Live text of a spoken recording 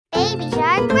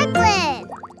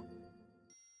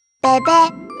Bebe,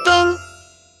 ding.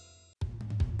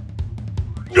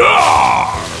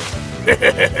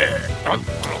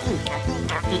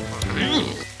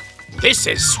 This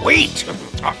is sweet.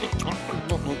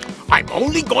 I'm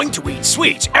only going to eat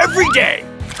sweets every day.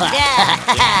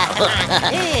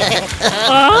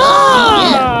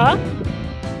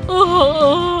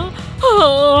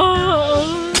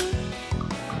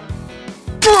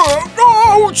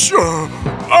 Ouch!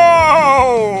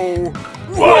 Ow!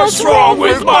 What's wrong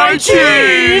with my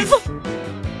teeth?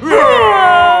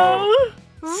 Roar!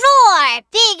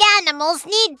 Big animals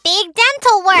need big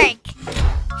dental work.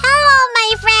 Hello,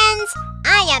 my friends.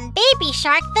 I am Baby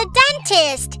Shark the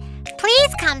dentist.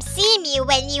 Please come see me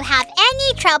when you have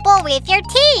any trouble with your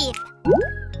teeth.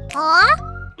 Huh?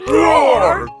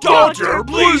 Roar! Doctor,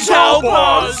 please help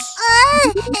us!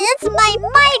 It's my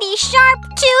mighty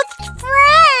sharp-toothed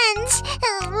friends.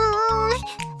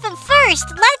 But first,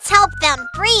 let's help them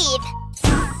breathe.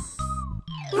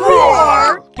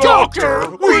 Roar! Doctor,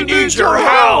 we need your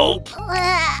help!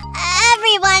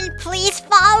 Everyone, please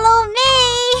follow me.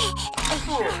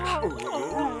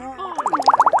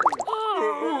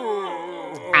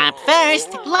 Up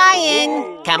first,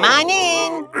 Lion. Come on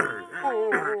in.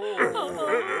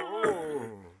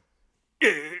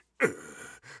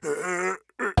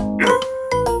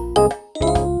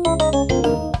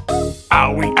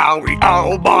 Owie, owie,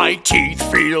 ow, my teeth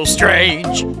feel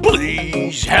strange.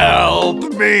 Please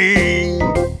help me.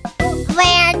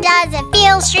 Where does it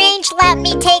feel strange? Let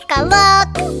me take a look.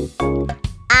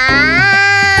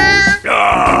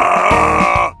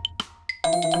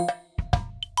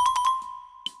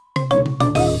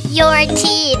 Your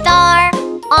teeth are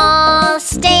all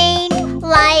stained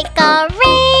like a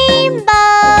rainbow.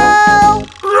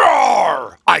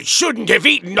 Roar! I shouldn't have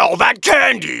eaten all that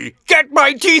candy. Get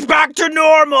my teeth back to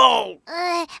normal.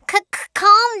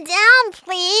 Calm down,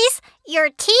 please. Your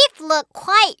teeth look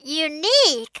quite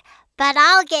unique. But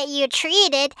I'll get you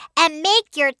treated and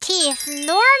make your teeth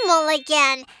normal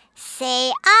again.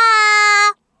 Say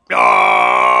ah.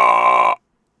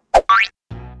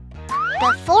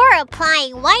 Before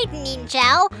applying whitening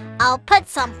gel, I'll put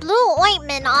some blue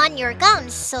ointment on your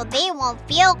gums so they won't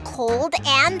feel cold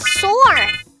and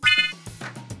sore.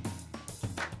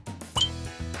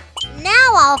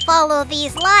 Now I'll follow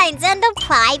these lines and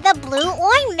apply the blue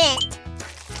ointment.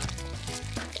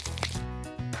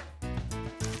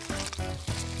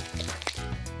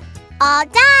 All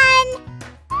done!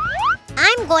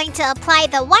 I'm going to apply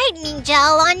the whitening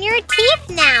gel on your teeth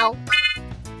now.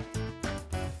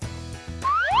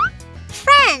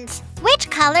 Friends, which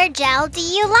color gel do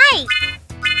you like?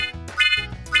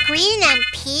 Green and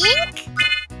pink?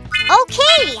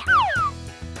 Okay!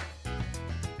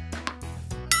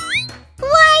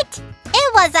 What?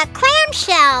 It was a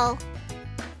clamshell!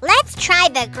 Let's try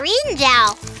the green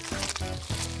gel.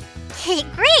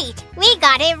 Great! We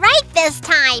got it right this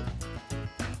time!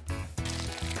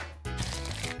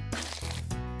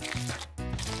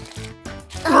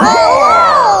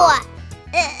 Oh!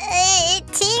 It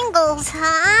tingles,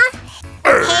 huh?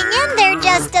 Hang in there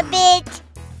just a bit.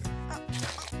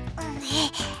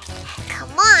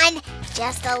 Come on,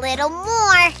 just a little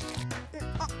more.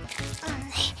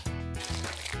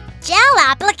 Gel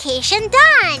application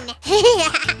done!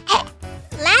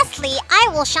 Lastly, I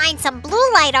will shine some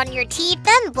blue light on your teeth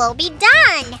and we'll be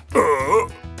done.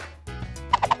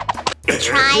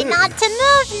 Try not to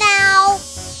move now.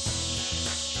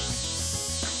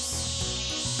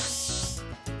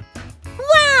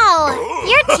 Wow!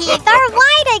 Your teeth are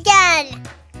white again!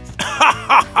 Ha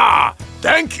ha ha!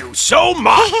 Thank you so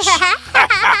much!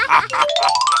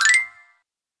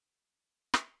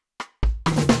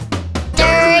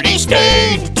 Dirty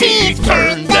stained teeth,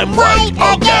 turn them white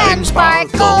again.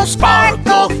 Sparkle,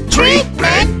 sparkle,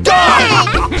 treatment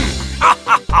done!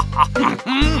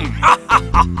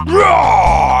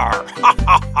 Roar!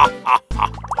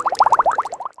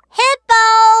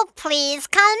 Hippo, please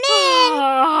come in.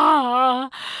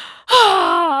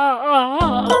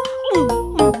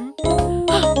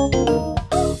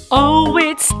 Oh,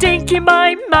 it's stinky,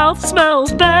 my mouth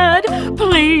smells bad.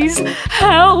 Please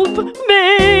help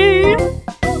me.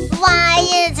 Why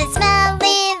is it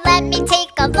smelly? Let me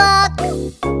take a look.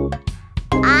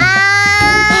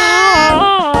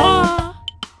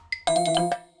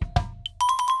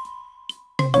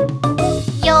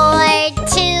 Your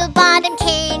two bottom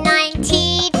canine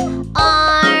teeth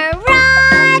are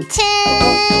rotten.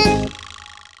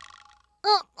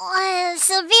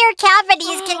 Severe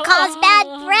cavities can cause bad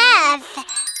breath.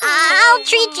 I'll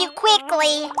treat you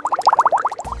quickly.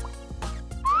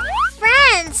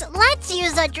 Friends, let's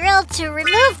use a drill to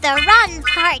remove the rotten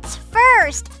parts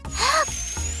first.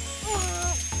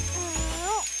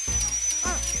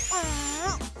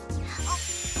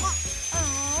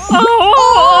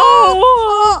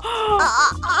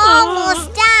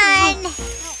 Almost done.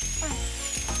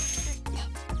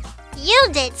 You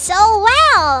did so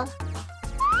well.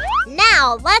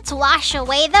 Now let's wash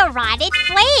away the rotted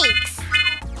flakes.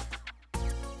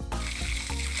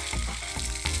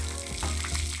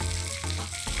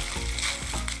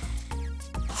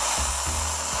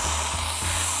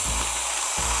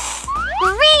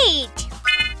 Great!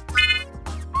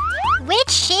 Which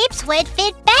shapes would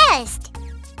fit best?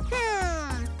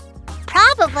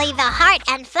 Probably the heart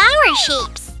and flower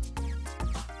shapes.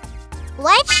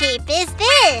 What shape is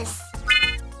this?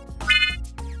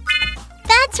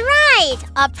 That's right,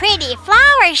 a pretty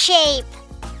flower shape.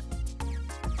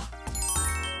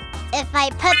 If I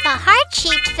put the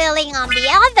heart-shaped filling on the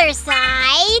other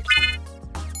side...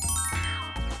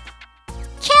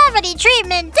 Cavity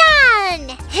treatment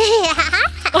done!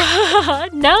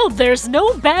 Now there's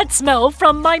no bad smell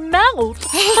from my mouth.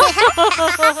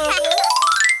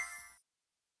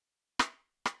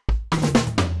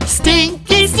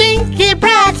 Stinky, stinky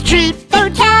breath, triple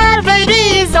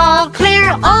cavities, all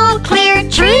clear,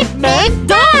 treatment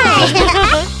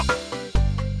done!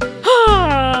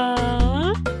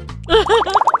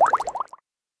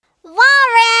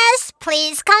 Walrus,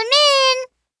 please come in.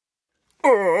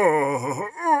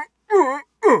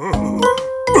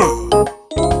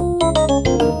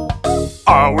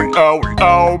 Owie, owie,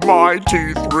 ow, my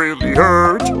teeth really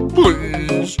hurt.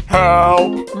 Please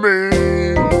help me.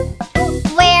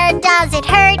 Where does it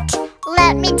hurt?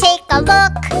 Let me take a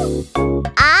look.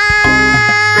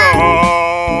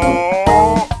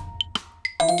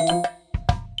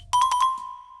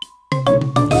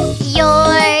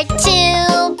 Your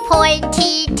two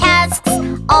pointy tusks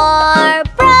are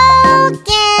broken.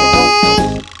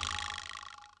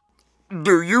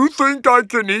 Do you think I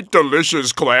can eat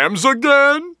delicious clams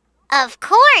again? Of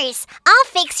course. I'll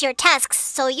fix your tusks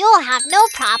so you'll have no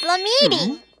problem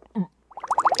eating.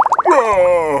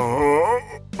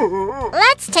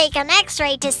 Let's take an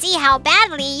x-ray to see how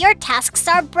badly your tusks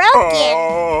are broken.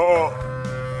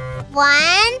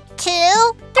 1,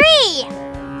 2, 3.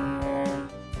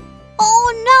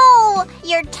 Oh no!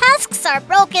 Your tusks are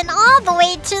broken all the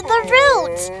way to the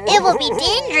roots. It will be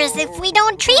dangerous if we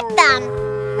don't treat them.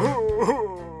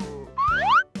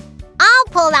 I'll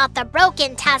pull out the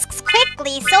broken tusks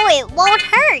quickly so it won't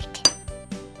hurt.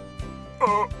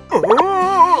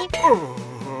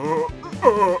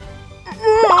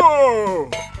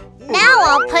 Now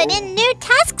I'll put in new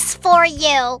tusks for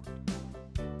you.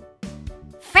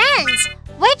 Friends,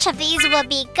 which of these will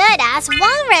be good as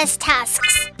walrus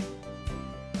tusks?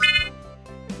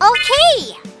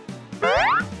 Okay.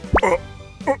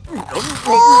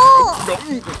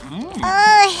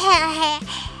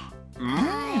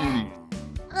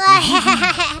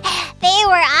 They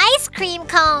were ice cream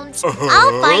cones.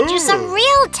 I'll find you some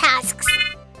real tusks.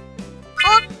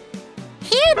 Oh,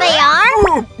 here they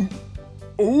are.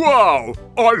 Wow,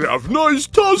 I have nice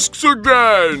tusks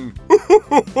again.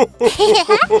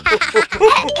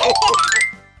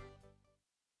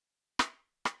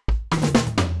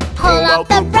 Pull out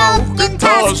the broken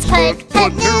tusks,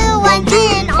 put new ones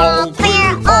in. All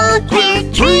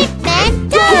clear, treatment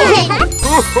done.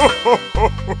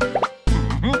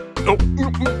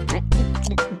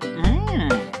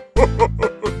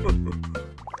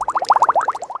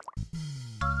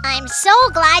 I'm so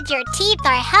glad your teeth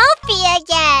are healthy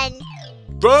again.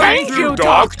 Thank you,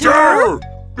 Doctor.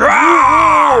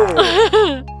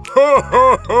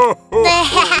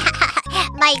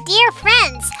 My dear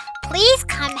friends, please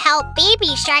come help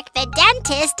Baby Shark the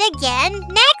dentist again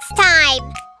next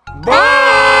time.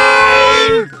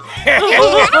 Bye!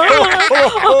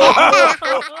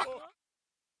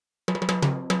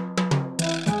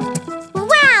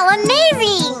 Wow,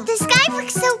 amazing! The sky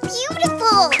looks so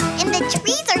beautiful, and the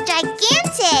trees are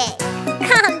gigantic.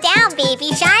 Calm down,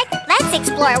 Baby Shark. Let's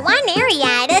explore one area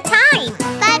at a time.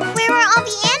 But where are all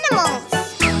the animals?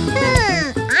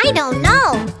 I don't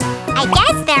know. I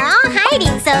guess they're all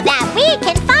hiding so that we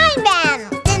can find them.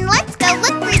 Then let's go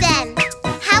look for them.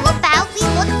 How about we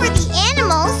look for the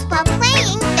animals while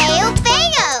playing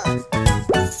Feo-Feo?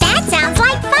 That sounds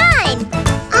like fun.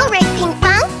 All right,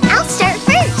 Pinkfong, I'll start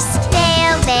first.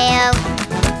 Feo-Feo,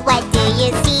 what do you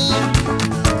see?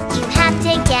 You have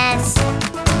to guess.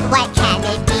 What can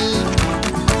it be?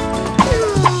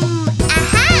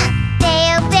 Aha!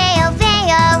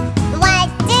 Feo-Feo-Feo.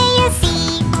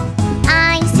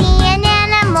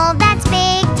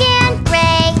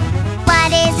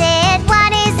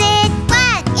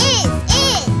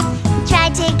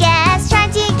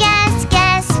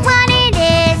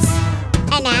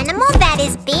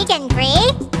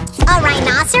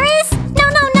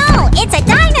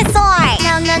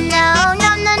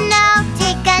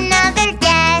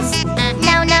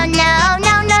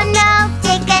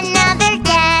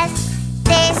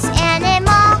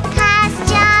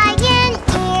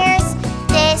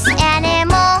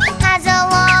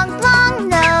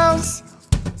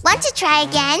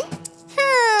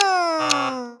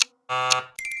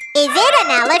 it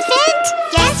an elephant?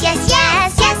 Yes, yes,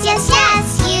 yes, yes, yes,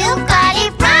 yes, you got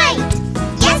it right.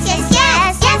 Yes, yes,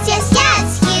 yes, yes, yes,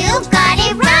 yes, you got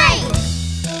it right.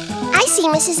 I see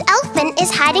Mrs. Elephant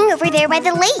is hiding over there by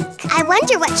the lake. I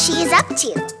wonder what she is up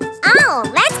to. Oh,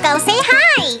 let's go say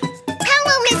hi.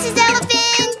 Hello, Mrs.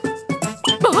 Elephant.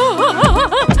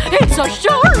 It's a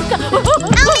shark! Oh,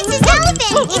 Mrs.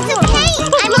 Elephant, it's okay.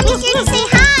 I'm only here to say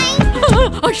hi.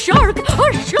 A shark! A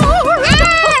shark!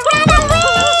 Run away!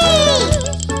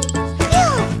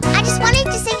 Phew, I just wanted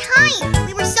to say hi.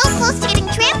 We were so close to getting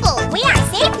trampled. We are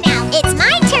safe now. It's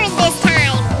my turn this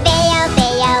time. Bayo,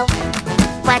 Bayo.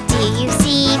 What do you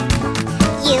see?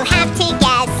 You have to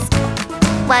guess.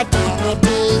 What can it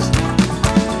be?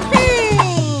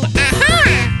 Aha!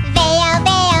 Bayo,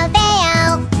 Bayo,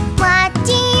 Bayo. What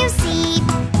do you see?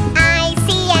 I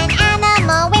see an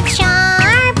animal with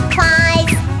sharp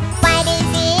claws. What is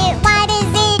it? What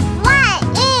is it? What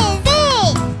is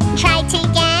it? Try to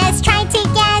guess,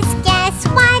 guess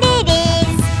what it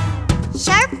is.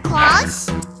 Sharp claws?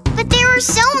 But there are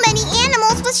so many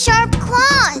animals with sharp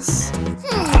claws.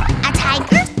 A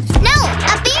tiger? No,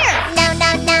 a bear. No, no,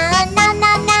 no, no,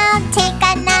 no, no. Take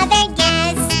another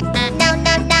guess. No,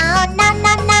 no, no, no,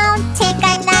 no, no. Take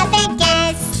another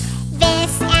guess.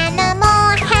 This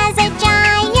animal has a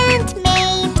giant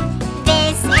mane.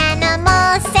 This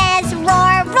animal says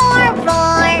roar, roar,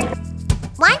 roar.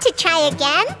 Want to try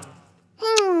again?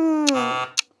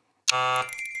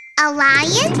 A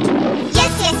lion?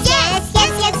 Yes, yes, yes,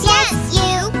 yes, yes, yes.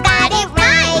 You got it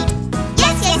right.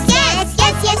 Yes, yes, yes,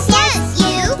 yes, yes, yes.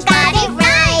 You got it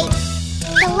right.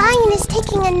 The lion is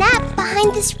taking a nap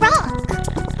behind this rock.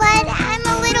 But I'm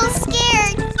a little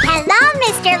scared. Hello,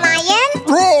 Mr. Lion.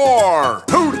 Roar!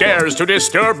 Who dares to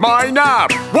disturb my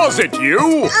nap? Was it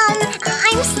you?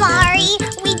 I'm sorry.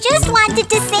 We just wanted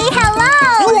to say hello.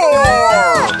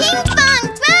 Roar! Pinkfong,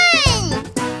 run!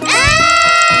 Ah!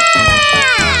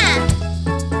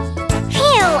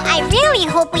 Phew, I really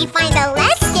hope we find a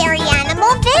less scary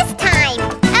animal this time.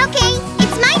 Okay,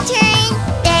 it's my turn.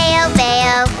 Bayo,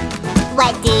 Bayo,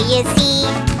 what do you see?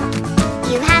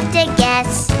 You have to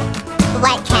guess.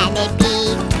 What can it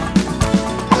be?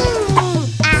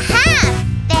 Aha!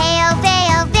 Bayo,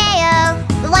 Bayo, Bayo,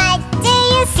 what do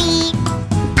you see?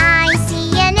 I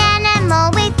see an animal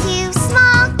with two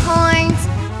small horns.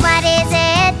 What is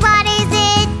it? What is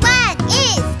it? What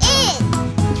is it?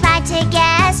 Try to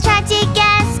guess,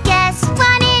 guess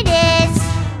what it is.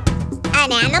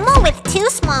 An animal with two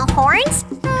small horns?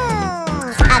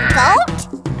 A goat?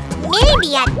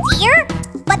 Maybe a deer?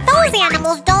 But those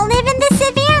animals don't live in the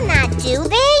savannah, do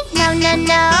they? No, no,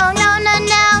 no, no, no,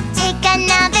 no. Take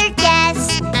another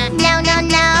guess. No, no,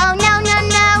 no, no, no,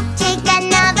 no. Take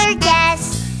another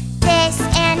guess. This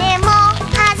animal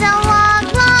has a long,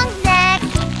 long neck.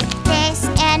 This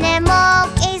animal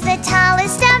is the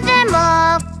tallest of them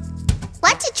all.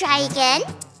 Want to try again?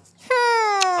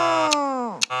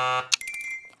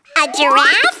 A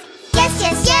giraffe? Yes,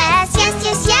 yes, yes, yes,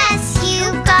 yes, yes.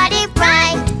 You got it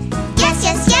right. Yes,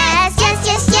 yes, yes, yes,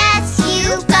 yes, yes.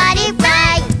 You got it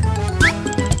right.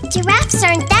 Giraffes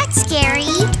aren't that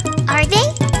scary, are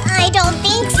they? I don't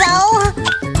think so.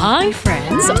 Hi,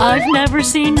 friends. I've never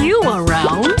seen you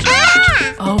around.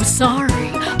 Ah! Oh,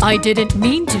 sorry. I didn't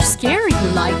mean to scare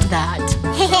you like that.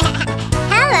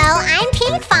 Hello, I'm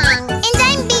Pinkfong. And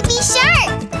I'm Baby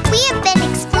Shark. We have been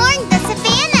exploring the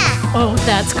savannah. Oh,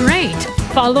 that's great.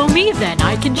 Follow me then.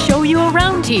 I can show you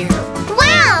around here.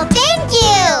 Wow, thank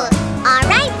you. All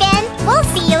right, then. We'll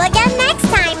see you again next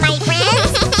time, my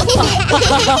friends.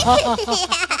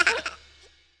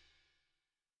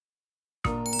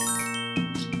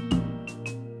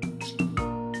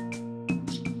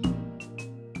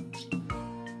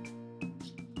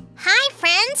 Hi,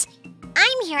 friends.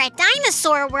 I'm here at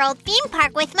Dinosaur World theme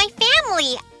park with my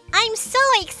family. I'm so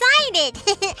excited.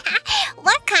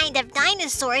 What kind of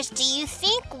dinosaurs do you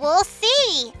think we'll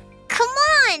see? Come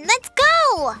on, let's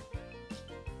go.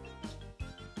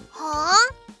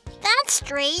 Huh? That's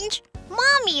strange.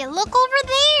 Mommy, look over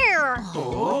there.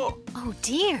 Oh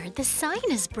dear, the sign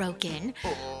is broken.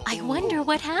 I wonder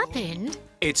what happened.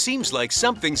 It seems like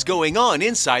something's going on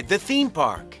inside the theme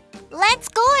park. Let's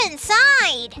go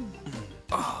inside.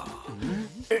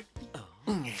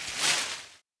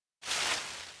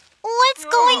 What's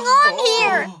going on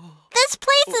here? This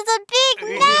place is a big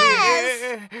mess.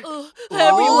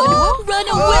 Everyone, run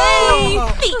away!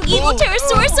 The evil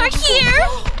pterosaurs are here!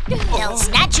 They'll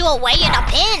snatch you away in a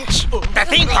pinch. The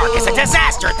theme park is a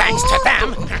disaster thanks to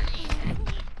them.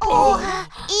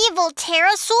 Evil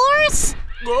pterosaurs?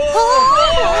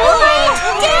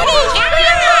 Daddy!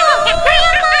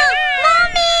 Grandma!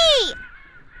 Mommy!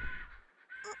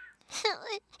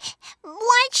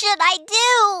 What should I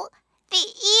do? The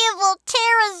evil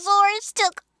pterosaurs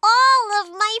took all of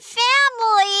my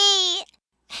family.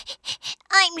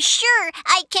 I'm sure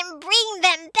I can bring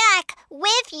them back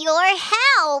with your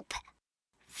help.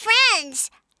 Friends,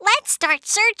 let's start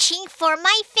searching for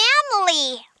my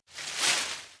family.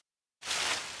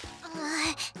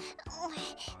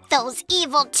 Those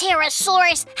evil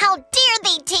pterosaurs, how dare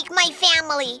they take my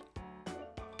family?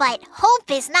 But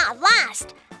hope is not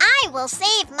lost. I will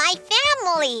save my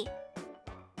family.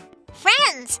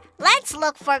 Friends, let's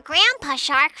look for Grandpa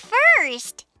Shark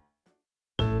first.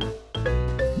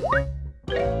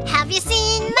 Have you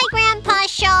seen my Grandpa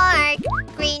Shark?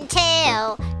 Green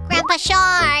tail, Grandpa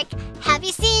Shark. Have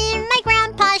you seen my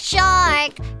Grandpa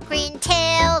Shark? Green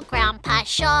tail, Grandpa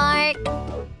Shark.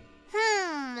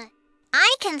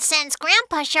 I can sense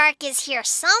Grandpa Shark is here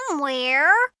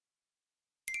somewhere.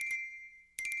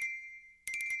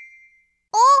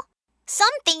 Oh,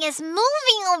 something is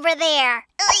moving over there.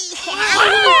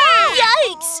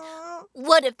 Yikes!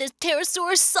 What if this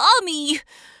pterosaur saw me?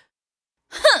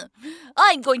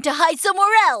 I'm going to hide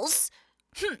somewhere else.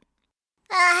 It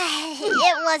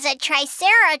was a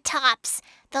triceratops.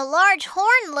 The large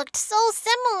horn looked so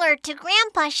similar to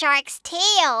Grandpa Shark's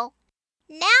tail.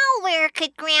 Now where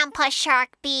could Grandpa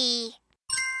Shark be?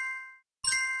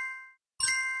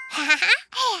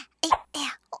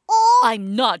 Oh.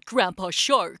 I'm not Grandpa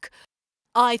Shark.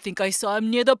 I think I saw him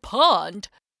near the pond.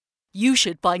 You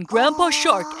should find Grandpa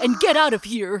Shark and get out of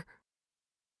here.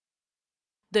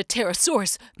 The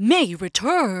pterosaurs may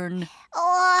return.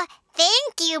 Oh,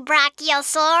 thank you,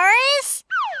 Brachiosaurus.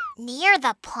 Near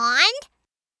the pond?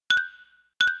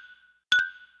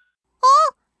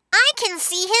 Oh, I can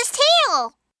see his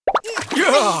tail.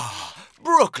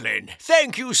 Brooklyn,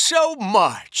 thank you so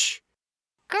much.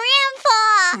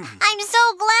 Grandpa, I'm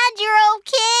so glad you're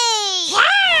okay.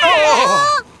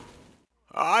 Oh,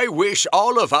 I wish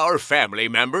all of our family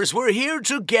members were here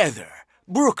together.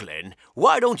 Brooklyn,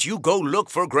 why don't you go look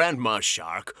for Grandma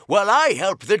Shark while I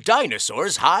help the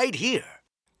dinosaurs hide here?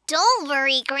 Don't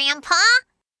worry, Grandpa.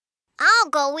 I'll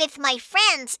go with my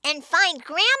friends and find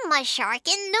Grandma Shark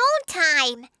in no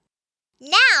time.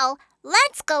 Now,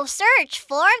 let's go search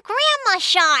for Grandma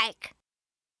Shark.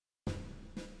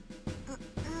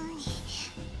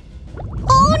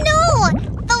 Oh no!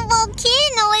 The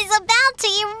volcano is about to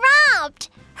erupt!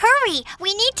 Hurry!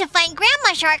 We need to find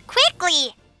Grandma Shark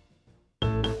quickly!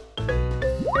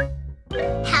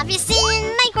 Have you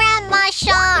seen my Grandma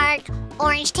Shark?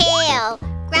 Orange tail,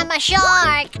 Grandma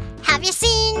Shark. Have you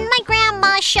seen my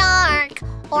Grandma Shark?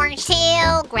 Orange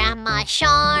tail, Grandma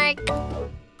Shark.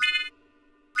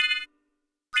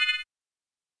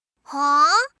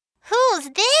 Huh? Who's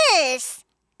this?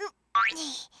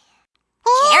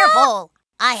 Careful!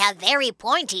 I have very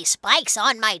pointy spikes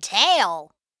on my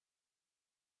tail.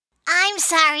 I'm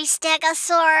sorry,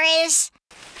 Stegosaurus.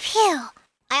 Phew,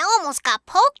 I almost got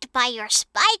poked by your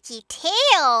spiky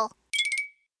tail.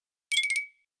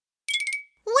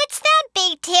 What's that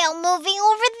big tail moving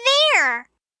over there?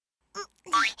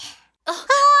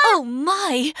 Oh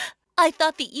my! I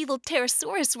thought the evil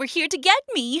pterosaurs were here to get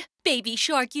me. Baby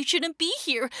Shark, you shouldn't be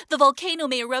here. The volcano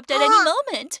may erupt at any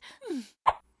moment.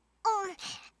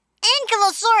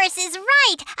 Ankylosaurus is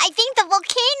right. I think the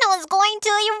volcano is going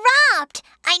to erupt.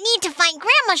 I need to find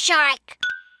Grandma Shark.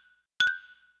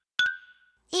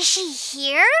 Is she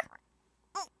here?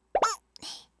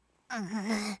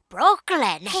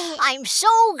 Brooklyn, I'm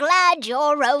so glad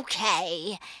you're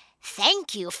okay.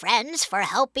 Thank you, friends, for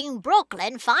helping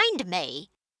Brooklyn find me.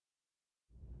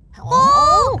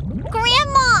 Oh!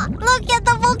 Grandma, look at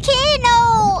the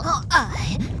volcano!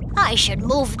 I should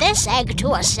move this egg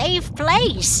to a safe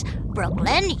place.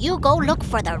 Brooklyn, you go look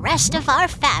for the rest of our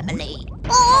family.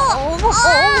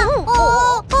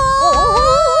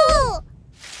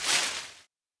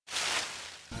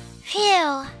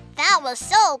 Phew, that was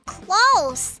so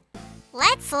close.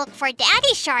 Let's look for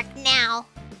Daddy Shark now.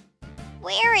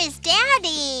 Where is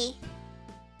Daddy?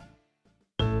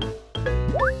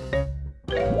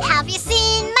 Have you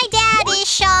seen my Daddy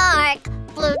Shark?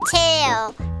 Blue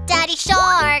tail, Daddy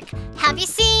Shark. Have you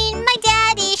seen my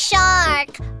Daddy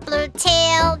Shark? Blue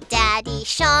tail, Daddy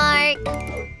Shark.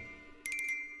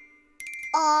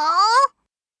 Oh,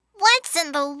 what's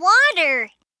in the water?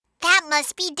 That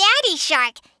must be Daddy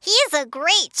Shark. He's a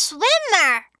great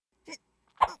swimmer.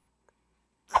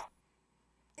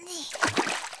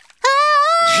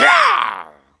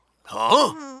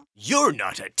 Huh? You're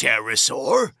not a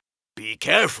pterosaur. Be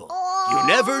careful. You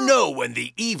never know when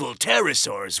the evil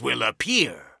pterosaurs will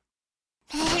appear.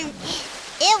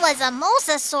 It was a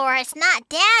mosasaurus, not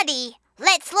Daddy.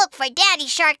 Let's look for Daddy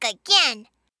Shark again.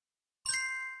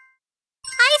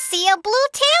 a blue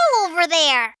tail over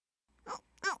there.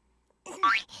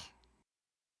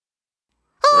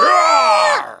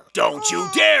 Roar! Don't you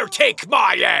dare take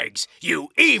my eggs, you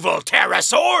evil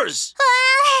pterosaurs!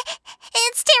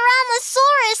 It's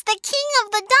Tyrannosaurus, the king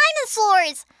of the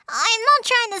dinosaurs. I'm not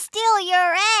trying to steal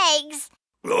your eggs.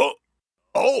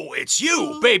 Oh, it's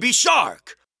you, baby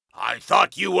shark. I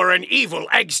thought you were an evil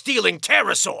egg-stealing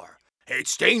pterosaur.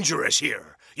 It's dangerous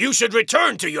here. You should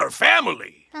return to your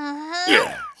family.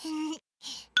 Yeah.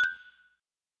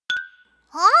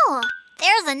 Oh,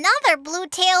 there's another blue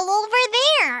tail over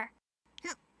there.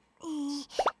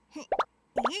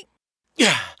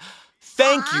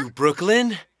 Thank you,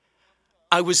 Brooklyn.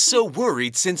 I was so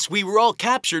worried since we were all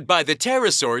captured by the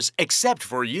pterosaurs except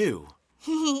for you.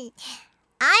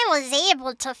 I was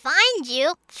able to find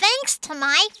you thanks to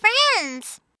my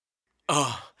friends.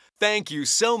 Oh, thank you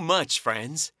so much,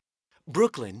 friends.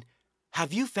 Brooklyn,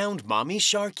 have you found Mommy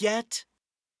Shark yet?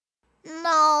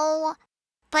 No,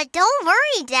 but don't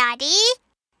worry, Daddy.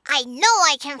 I know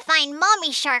I can find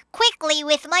Mommy Shark quickly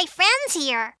with my friends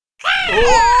here.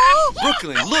 Oh,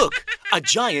 Brooklyn, look! A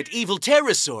giant evil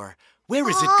pterosaur. Where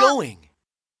is it going?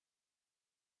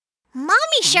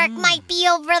 Mommy Shark might be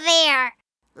over there.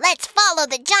 Let's follow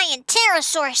the giant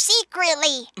pterosaur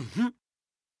secretly.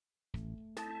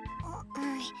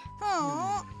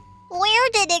 Where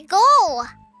did it go?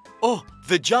 Oh,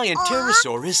 the giant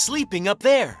pterosaur is sleeping up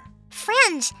there.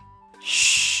 Friends,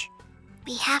 shh.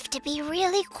 We have to be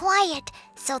really quiet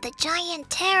so the giant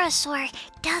pterosaur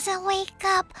doesn't wake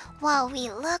up while we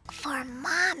look for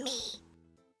Mommy.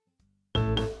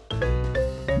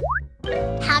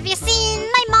 Have you seen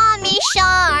my Mommy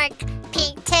Shark?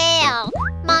 Pink tail,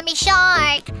 Mommy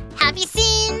Shark. Have you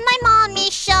seen my Mommy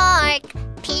Shark?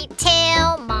 Pink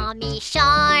tail, Mommy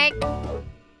Shark.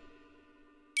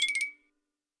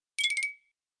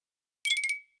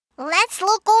 Let's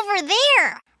look over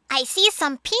there. I see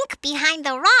some pink behind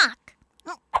the rock.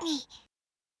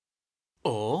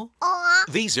 Oh,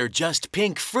 these are just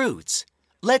pink fruits.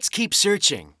 Let's keep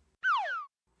searching.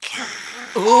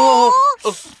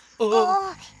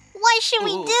 What should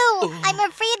we do? I'm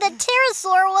afraid the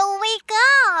pterosaur will wake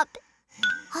up.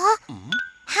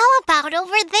 How about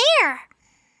over there?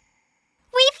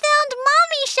 We found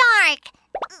Mommy Shark.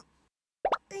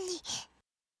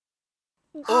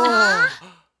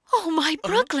 Oh, my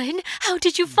Brooklyn, how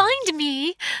did you find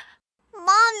me?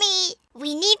 Mommy,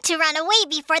 we need to run away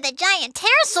before the giant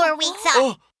pterosaur wakes up.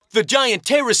 Oh, the giant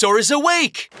pterosaur is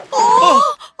awake.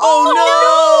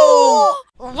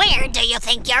 Where do you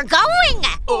think you're going?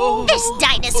 This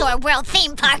Dinosaur World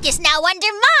theme park is now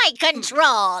under my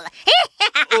control.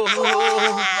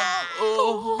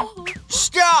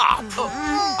 Stop!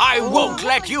 I won't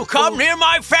let you come near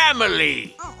my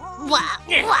family. What?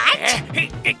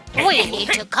 We need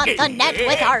to cut the net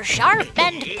with our sharp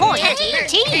and pointy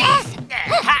teeth.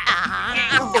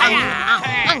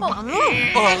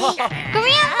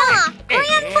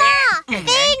 Grandpa,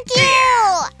 thank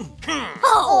you.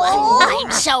 Oh,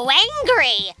 I'm so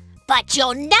angry, but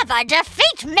you'll never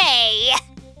defeat me.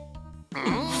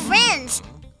 Friends,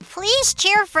 please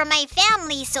cheer for my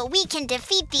family so we can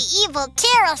defeat the evil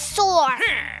pterosaur.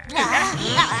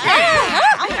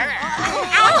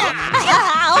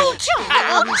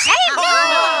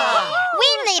 We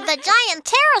made the giant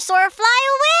pterosaur fly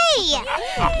away.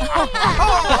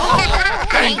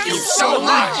 Thank you so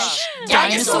much.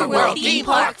 Dinosaur World Theme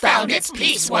Park found its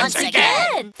peace once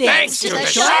again. Thanks to the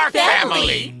Shark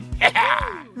family.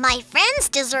 My friends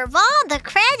deserve all the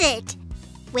credit.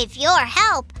 With your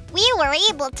help, we were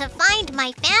able to find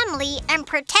my family and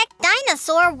protect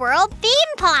Dinosaur World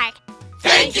Theme Park.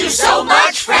 Thank you so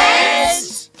much,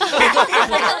 friends! Hey guys,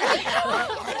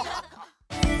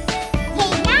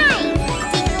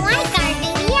 did you like our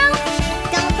video?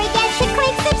 Don't forget to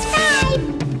click subscribe!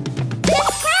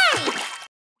 Subscribe!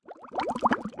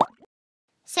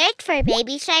 Search for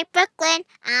Baby Shark Brooklyn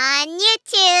on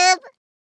YouTube.